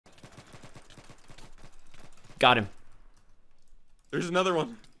Got him. There's another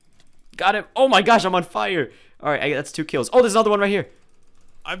one. Got him. Oh my gosh, I'm on fire. All right, that's 2 kills. Oh, there's another one right here.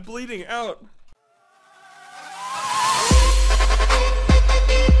 I'm bleeding out.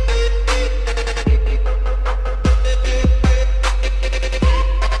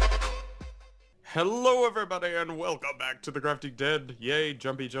 Hello everybody and welcome back to the Crafting Dead. Yay,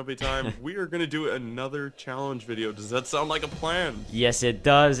 jumpy time. We are gonna do another challenge video. Does that sound like a plan? Yes, it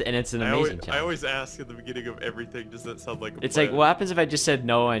does, and it's an amazing challenge. I always ask at the beginning of everything, does that sound like a plan? It's like, what happens if I just said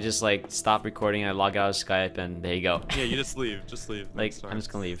no and I just like stop recording and I log out of Skype and there you go. Yeah, you just leave. Like, I'm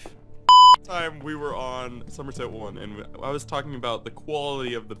just gonna leave. Time we were on Somerset 1 and I was talking about the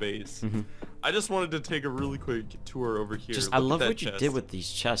quality of the base. I just wanted to take a really quick tour over here. I love what you did with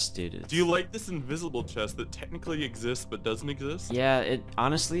these chests, dude. Do you like this invisible chest that technically exists but doesn't exist? Yeah,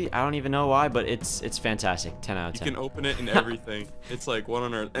 honestly, I don't even know why, but it's fantastic. 10 out of 10. You can open it and everything. It's like what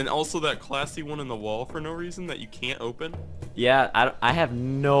on earth? And also that classy one in the wall for no reason that you can't open. Yeah, I have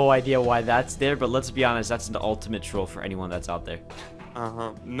no idea why that's there, but let's be honest, that's the ultimate troll for anyone that's out there.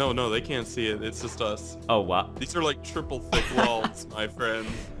 No, they can't see it. It's just us. Oh, wow. These are like triple thick walls, my friend.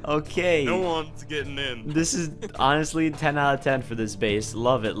 Okay. No one's getting in. This is honestly 10 out of 10 for this base.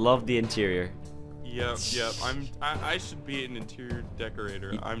 Love it. Love the interior. Yep. I should be an interior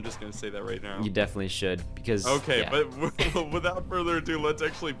decorator. I'm just gonna say that right now. You definitely should, because okay, yeah. But without further ado, let's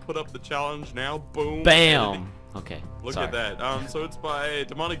actually put up the challenge now. Boom. Bam. Okay. Look at that. So it's by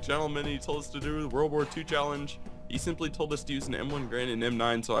Demonic Gentleman. He told us to do the World War II challenge. He simply told us to use an M1 Grand and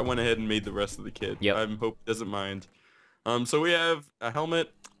M9, so I went ahead and made the rest of the kit. Yep. I hope he doesn't mind. So we have a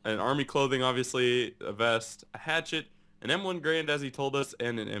helmet, an army clothing, obviously, a vest, a hatchet, an M1 Grand as he told us,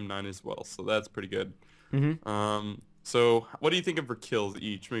 and an M9 as well. So that's pretty good. So what do you think of for kills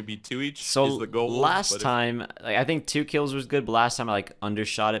each? Maybe 2 each so is the goal. Last time, like, I think 2 kills was good, but last time I like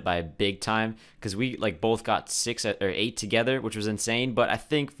undershot it by a big time because we like both got 6 or 8 together, which was insane. But I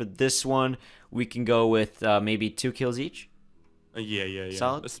think for this one, we can go with maybe 2 kills each. Yeah.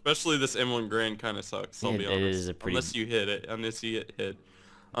 Solid? Especially this M1 Grand kind of sucks. I'll be honest. It is a pretty... Unless you hit it. Unless you get hit.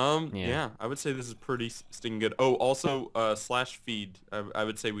 Yeah, I would say this is pretty stinking good. Oh, also, slash feed. I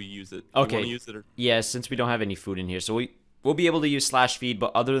would say we use it. Okay. You wanna use it or... Yeah, since we don't have any food in here, so we'll be able to use slash feed,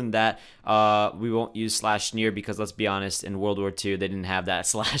 but other than that, we won't use slash near because let's be honest, in World War II, they didn't have that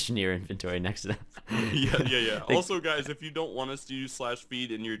slash near inventory next to them. Yeah. Also, guys, if you don't want us to use slash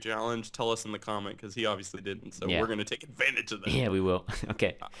feed in your challenge, tell us in the comment because he obviously didn't. So we're gonna take advantage of that. Yeah, we will.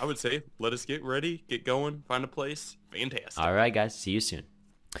 Okay. I would say let us get ready, get going, find a place. Fantastic. All right, guys. See you soon.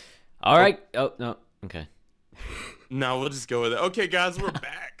 All right. Oh no. Okay. No, we'll just go with it. Okay, guys, we're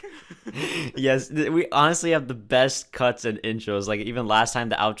back. Yes, we honestly have the best cuts and intros. Like even last time,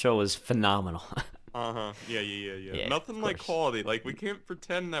 the outro was phenomenal. Yeah. Nothing like quality. Like we can't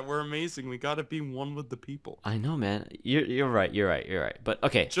pretend that we're amazing. We gotta be one with the people. I know, man. You're right. You're right. But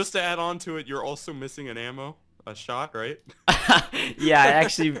okay. Just to add on to it, you're also missing an ammo. A shot, right? Yeah,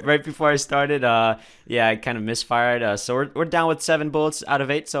 actually, right before I started, yeah, I kind of misfired. So we're down with 7 bullets out of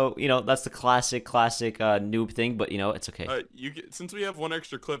 8. So that's the classic noob thing. But it's okay. Since we have 1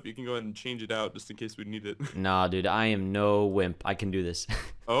 extra clip, you can go ahead and change it out just in case we need it. Nah, dude, I am no wimp. I can do this.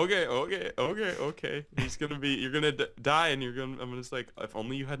 Okay. You're gonna die, and I'm just like, if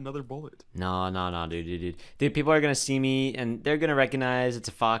only you had another bullet. No, dude. People are gonna see me, and they're gonna recognize it's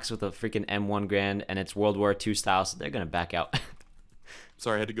a fox with a freaking M1 Grand, and it's World War II style, so they're gonna back out.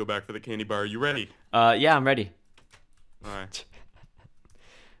 Sorry, I had to go back for the candy bar. Are you ready? Yeah, I'm ready. All right.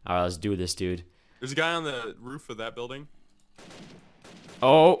 All right, let's do this, dude. There's a guy on the roof of that building.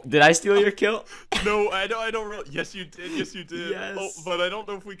 Oh, did I steal your kill? No, I don't really. Yes, you did. Yes. Oh, Yes. but I don't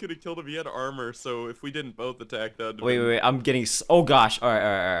know if we could have killed him. He had armor, so if we didn't both attack, that. Wait. I'm getting. Oh gosh. All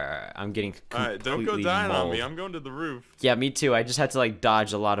right. I'm getting. All right, don't go dying on me. I'm going to the roof. Yeah, me too. I just had to like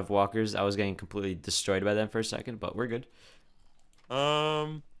dodge a lot of walkers. I was getting completely destroyed by them for a second, but we're good.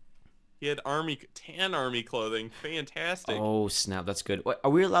 He had tan army clothing. Fantastic. Oh snap, that's good. Wait,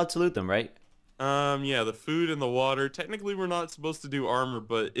 are we allowed to loot them, right? Yeah, the food and the water. Technically, we're not supposed to do armor,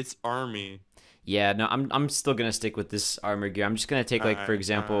 but it's army. Yeah, no, I'm still gonna stick with this armor gear. I'm just gonna take like, for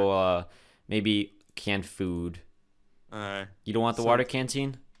example, maybe canned food. You don't want the water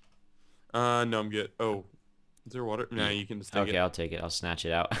canteen? No, I'm good. Oh, is there water? No, you can just take it. Okay, I'll take it. I'll snatch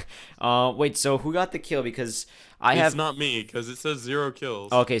it out. Wait, so who got the kill? Because It's not me, because it says 0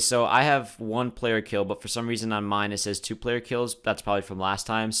 kills. Okay, so I have 1 player kill, but for some reason on mine it says 2 player kills. That's probably from last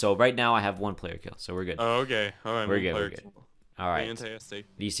time. So right now I have 1 player kill, so we're good. Oh, okay. All right, we're good. All right. Fantastic.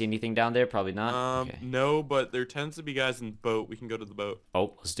 Do you see anything down there? Probably not. Okay. No, but there tends to be guys in the boat. We can go to the boat.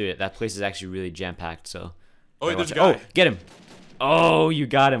 Oh, let's do it. That place is actually really jam-packed, so... Oh, wait, there's a guy. Oh, get him. Oh, you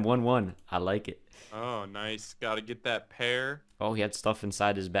got him. 1-1. I like it. Oh, nice. Gotta get that pear. Oh, he had stuff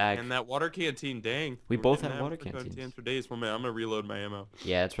inside his bag. And that water canteen, dang. We We're both getting have water for canteens. for days. One minute, I'm gonna reload my ammo.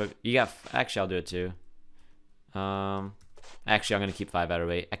 Yeah, that's what you got. Actually, I'll do it too. Actually, I'm gonna keep 5 out of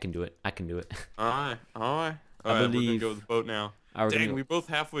 8. I can do it. I can do it. Alright, alright. I Alright, we're gonna believe. go with the boat now. Dang, we both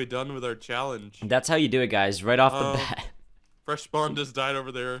halfway done with our challenge. That's how you do it, guys. Right off the bat. Fresh spawn just died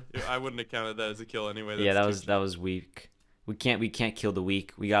over there. I wouldn't have counted that as a kill anyway. Yeah, that was weak. We can't kill the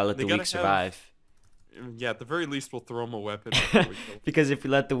weak. We gotta let the weak survive. Yeah, at the very least, we'll throw them a weapon. Before we kill. Because if we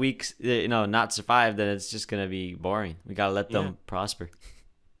let the weak, not survive, then it's just gonna be boring. We gotta let them prosper.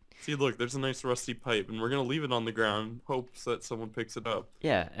 See, look, there's a nice rusty pipe, and we're gonna leave it on the ground, hopes that someone picks it up.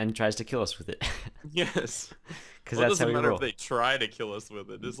 Yeah, and tries to kill us with it. Yes. Because Well, that's how we roll. it doesn't matter if they try to kill us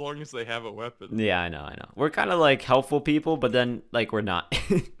with it, as long as they have a weapon. Yeah, I know. We're kind of like helpful people, but then like we're not.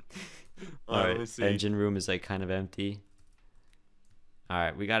 All right, engine room is like kind of empty. All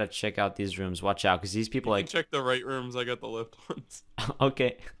right, we gotta check out these rooms. Watch out, because these people You can check the right rooms. I got the left ones.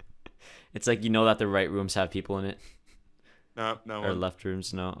 Okay. It's like you know that the right rooms have people in it. No, no. Or left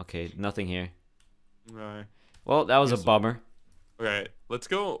rooms, no. Okay, nothing here. Alright. Well, that was a bummer. Okay, let's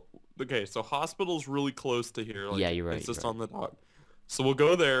go. Okay, so hospital's really close to here. Like, yeah, you're right. It's just on the dock. So we'll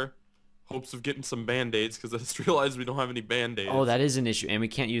go there. Hopes of getting some band-aids, because I just realized we don't have any band-aids. Oh, that is an issue. And we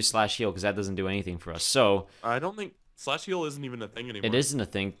can't use slash heal because that doesn't do anything for us. So I don't think slash heal isn't even a thing anymore. it isn't a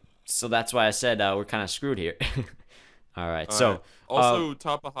thing. So that's why I said we're kind of screwed here. All right. So also,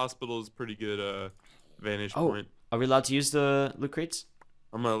 top of hospital is pretty good vantage point. Are we allowed to use the loot crates?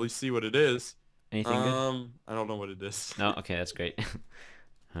 I'm gonna at least see what it is. Anything good? I don't know what it is. No. Okay, that's great.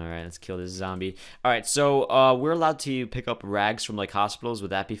 All right, let's kill this zombie. All right, so we're allowed to pick up rags from like hospitals.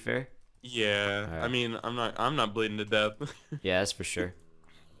 Would that be fair? Yeah. Right. I mean, I'm not bleeding to death. Yeah, that's for sure.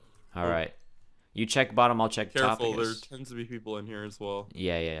 All right. You check bottom, I'll check top. Careful, there tends to be people in here as well.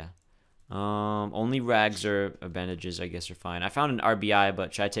 Yeah. Only rags or bandages, I guess, are fine. I found an RBI,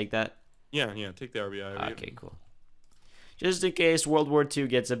 but should I take that? Yeah, take the RBI. Okay, cool. Just in case World War II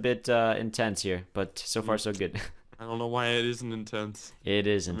gets a bit intense here, but so far so good. I don't know why it isn't intense. It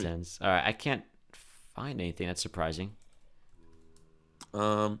is intense. All right, I can't find anything. That's surprising. Okay,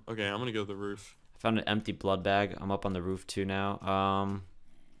 I'm gonna go to the roof. I found an empty blood bag. I'm up on the roof too now.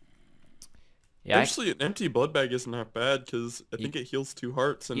 Yeah, actually, an empty blood bag isn't that bad because I think it heals 2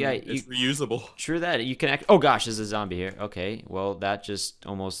 hearts and it's reusable. True that. You can oh gosh, there's a zombie here. Okay, well that just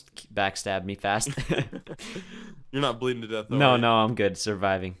almost backstabbed me fast. You're not bleeding to death though, No, right? no, I'm good.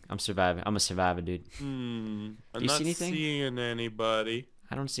 Surviving. I'm surviving. I'm a survivor, dude. I'm Do you not see anything? seeing anybody.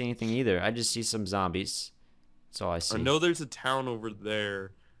 I don't see anything either. I just see some zombies. That's all I see. I know there's a town over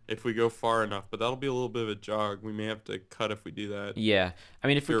there if we go far enough, but that'll be a little bit of a jog. We may have to cut if we do that. Yeah. I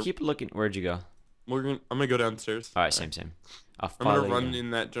mean, if we keep looking, where'd you go? I'm gonna go downstairs. All right, same. I'm gonna run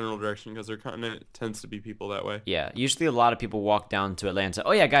in that general direction because there kind of tends to be people that way. Yeah, usually a lot of people walk down to Atlanta.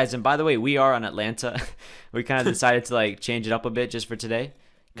 Oh yeah, guys, and by the way, we are on Atlanta. We kind of decided to like change it up a bit just for today.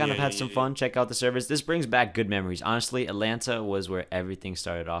 Kind of had some fun. Check out the servers. This brings back good memories. Honestly, Atlanta was where everything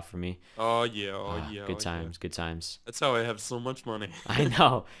started off for me. Oh yeah. Good times, good times. That's how I have so much money. I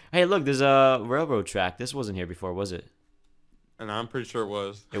know. Hey, look, there's a railroad track. This wasn't here before, was it? And I'm pretty sure it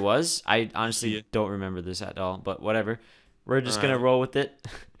was. It was? I honestly don't remember this at all, but whatever. We're just going to roll with it.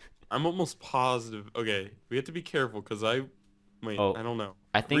 I'm almost positive. Okay, we have to be careful because I don't know.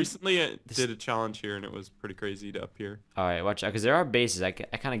 I think recently I did a challenge here and it was pretty crazy up here. All right, watch out because there are bases. I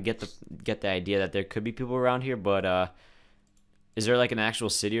kind of get the idea that there could be people around here, but is there like an actual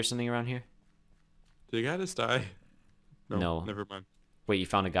city or something around here? Did the guy just die? No. Never mind. Wait, you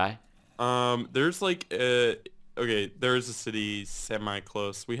found a guy? There's like okay, there is a city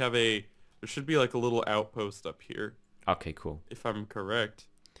semi-close. There should be like a little outpost up here. Okay, cool. If I'm correct.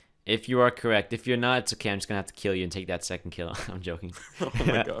 If you are correct. If you're not, it's okay. I'm just going to have to kill you and take that second kill. I'm joking. Oh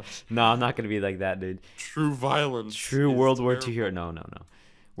my gosh. No, I'm not going to be like that, dude. True violence. True World War II hero. No.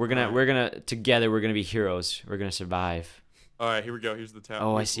 We're gonna together, we're going to be heroes. We're going to survive. All right, here we go. Here's the town.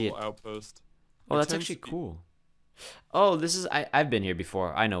 Oh, I see it. Outpost. Oh, that's actually cool. Oh, this is, I've been here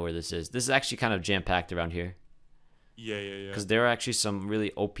before. I know where this is. This is actually kind of jam-packed around here. Yeah. Because there are actually some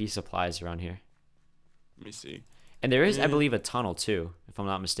really OP supplies around here. Let me see. And there is, I believe, a tunnel too, if I'm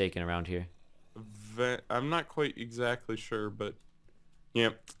not mistaken, around here. I'm not quite exactly sure, but yeah.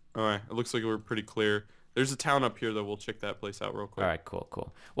 All right, it looks like we're pretty clear. There's a town up here, though. We'll check that place out real quick. All right,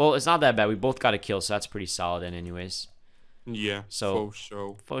 cool. Well, it's not that bad. We both got a kill, so that's pretty solid anyways. Yeah, so,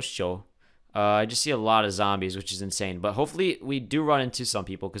 for sure. I just see a lot of zombies, which is insane. But hopefully we do run into some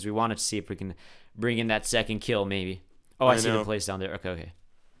people because we wanted to see if we can bring in that second kill, maybe. Oh, I see the place down there. Okay.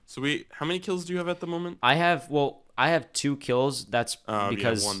 So how many kills do you have at the moment? I I have 2 kills. That's Yeah,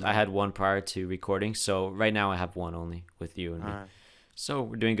 because one. I had 1 prior to recording. So right now I have 1 only with you and me. Alright. So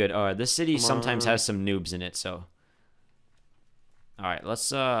we're doing good. All right, this city Come sometimes on. has some noobs in it. So all right,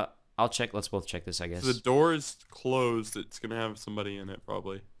 I'll check. Let's both check this, I guess. If the door is closed, it's gonna have somebody in it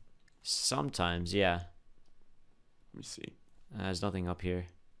probably. Sometimes, yeah. Let me see. There's nothing up here.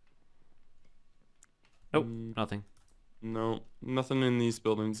 Nope, nothing. No, nothing in these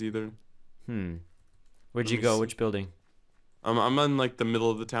buildings either. Where'd Let you me go? see. Which building? I'm in like the middle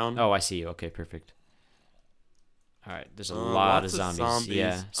of the town. Oh, I see you. Okay, perfect. All right, there's a lot of lots zombies.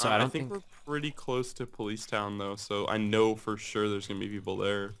 Yeah, so I I don't think think. we're pretty close to Police Town though, so I know for sure there's gonna be people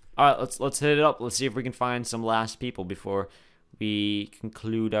there. All right, let's hit it up. Let's see if we can find some last people before we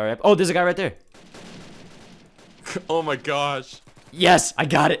conclude our. Oh, there's a guy right there. Oh my gosh. Yes, I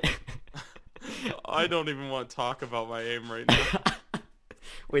got it. I don't even want to talk about my aim right now.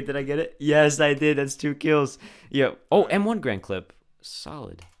 Wait, did I get it? Yes, I did. That's 2 kills. Yeah. Oh, M1 grand clip.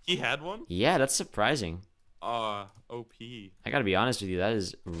 Solid. He had one? Yeah, that's surprising. OP. I gotta be honest with you. That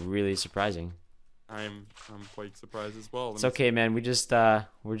is really surprising. I'm quite surprised as well. It's okay, man. We're just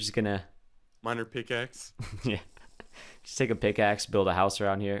gonna Minor pickaxe. yeah, just take a pickaxe, build a house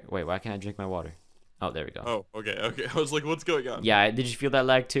around here. Wait, why can't I drink my water? Oh, there we go. Oh, okay. I was like, what's going on? Yeah, did you feel that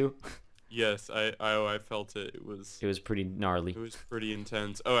lag too? Yes, I felt it. It was pretty gnarly. pretty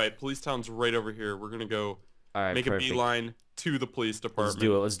intense. All right, Police Town's right over here. We're gonna go All right, make perfect. a beeline to the police department.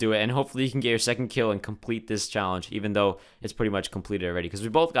 Let's do it, and hopefully you can get your 2nd kill and complete this challenge, even though it's pretty much completed already. Because we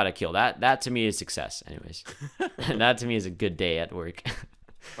both got a kill. That to me is success, anyways. That to me is a good day at work.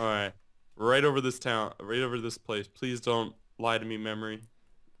 All right, right over this town, right over this place. Please don't lie to me, memory.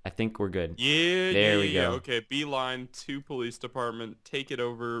 I think we're good. Yeah, There we yeah. go. Okay, beeline to police department. Take it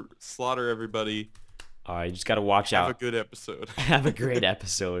over. Slaughter everybody. All right, you just gotta watch Have out. a good episode. Have a great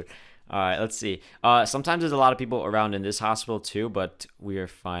episode. All right, let's see. Sometimes there's a lot of people around in this hospital too, but we are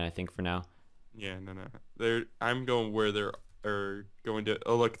fine, I think, for now. Yeah, no. I'm going where they're going to.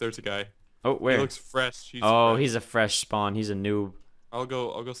 Oh, look, there's a guy. Oh, where? He looks fresh. He's a fresh spawn. He's a noob. I'll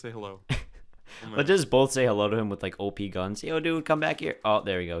go say hello. Oh, Let's just both say hello to him with like OP guns. Yo, dude, come back here. Oh,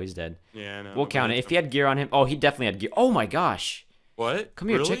 there we go. He's dead. yeah, I know. We'll count it. If he had gear on him, oh, he definitely had gear. Oh my gosh. What? Come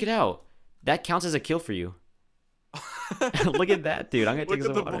here, Really? check it out. That counts as a kill for you. Look at that, dude. I'm gonna take Look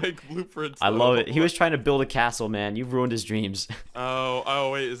some at the water. blank blueprints. I love though. it. He was trying to build a castle, man. You've ruined his dreams.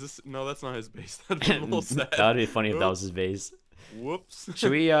 Oh, wait. Is this? No, that's not his base. That'd be a little sad. That would be funny if that was his base. Whoops.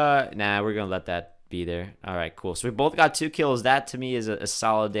 Should we? Nah, we're gonna let that be there. All right, cool. So we both got 2 kills. That to me is a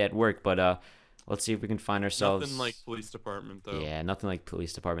solid day at work. But let's see if we can find ourselves. Nothing like police department though. Yeah, nothing like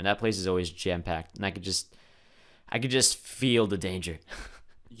police department. That place is always jam packed, and I could just feel the danger.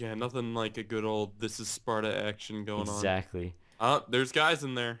 Yeah, nothing like a good old "this is Sparta" action going Exactly. on. There's guys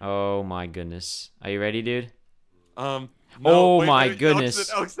in there. Oh my goodness. Are you ready, dude? No, Oh wait, my wait, goodness.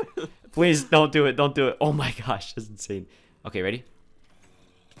 Alxton. Please don't do it. Don't do it. Oh my gosh, that's insane. Okay, ready?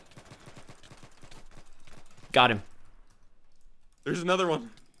 Got him. There's another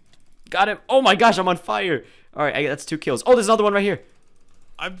one. Got him. Oh my gosh, I'm on fire. All right, that's 2 kills. Oh, there's another one right here.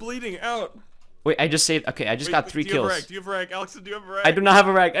 I'm bleeding out. Wait, I just saved. Okay, I just got 3 kills. Do you have a rag? Alxton, do you have a rag? I do not have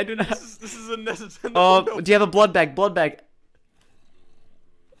a rag. I do not. This is a necessary. Oh, do you have a blood bag? Blood bag.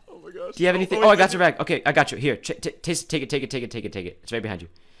 Oh my gosh. Do you have anything? Oh, I got your bag. Okay, I got you. Here, take it. Take it. It's right behind you.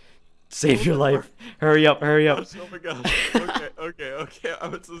 Save your life. Hurry up. Oh my gosh. Okay. I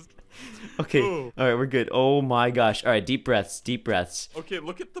was just... Okay. Ooh. All right, we're good. Oh my gosh. All right, deep breaths. Okay,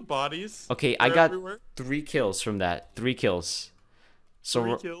 look at the bodies. Okay, They're I got everywhere. 3 kills from that. 3 kills. So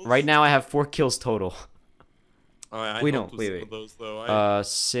 3 kills? right now I have 4 kills total. I Wait, helped no, with some wait. of those, though.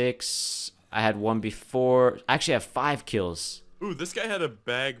 6. I had 1 before. Actually, I have 5 kills. Ooh, this guy had a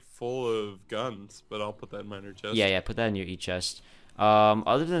bag full of guns, but I'll put that in my inner chest. Yeah. Put that in your chest.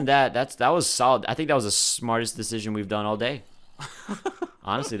 Other than that, that was solid. I think that was the smartest decision we've done all day.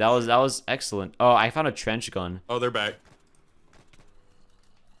 Honestly, that was excellent. Oh, I found a trench gun. Oh, they're back.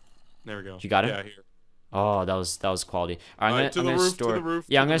 There we go. You got it? Yeah, here. Oh, that was quality. All right, All right, to the roof, to store. the roof,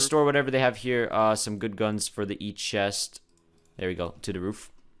 Yeah, to I'm the gonna roof. store whatever they have here. Some good guns for the each chest. There we go. To the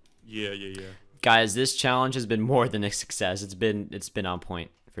roof. Yeah. Guys, this challenge has been more than a success. It's been on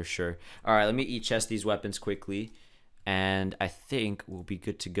point for sure. All right, let me chest these weapons quickly, and I think we'll be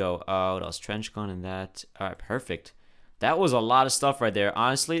good to go. What else? Trench gun and that. All right, perfect. That was a lot of stuff right there.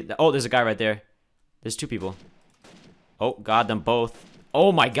 Honestly. Oh, there's a guy right there. There's 2 people. Oh, got them both.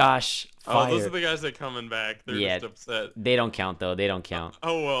 Oh my gosh. Fire. Oh, those are the guys that coming back. They're Yeah. just upset. They don't count though. They don't count.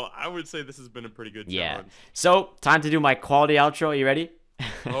 Oh well, I would say this has been a pretty good Yeah. challenge. So, time to do my quality outro. You ready?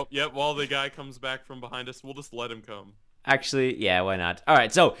 Oh, yep. While the guy comes back from behind us, we'll just let him come. Actually, yeah, why not? All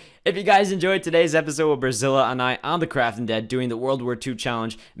right, so if you guys enjoyed today's episode with Behrzilla and I on the Crafting Dead doing the World War II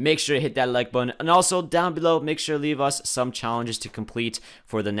challenge, make sure to hit that like button. And also down below, make sure to leave us some challenges to complete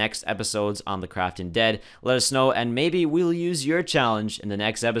for the next episodes on the Crafting Dead. Let us know, and maybe we'll use your challenge in the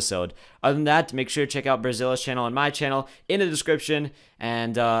next episode. Other than that, make sure to check out Behrzilla's channel and my channel in the description.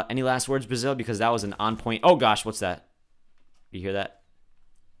 And any last words, Behrzilla? Because that was an on point. Oh gosh, what's that? You hear that?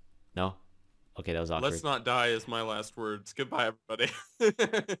 No? Okay, that was awkward. Let's not die is my last words. Goodbye, everybody.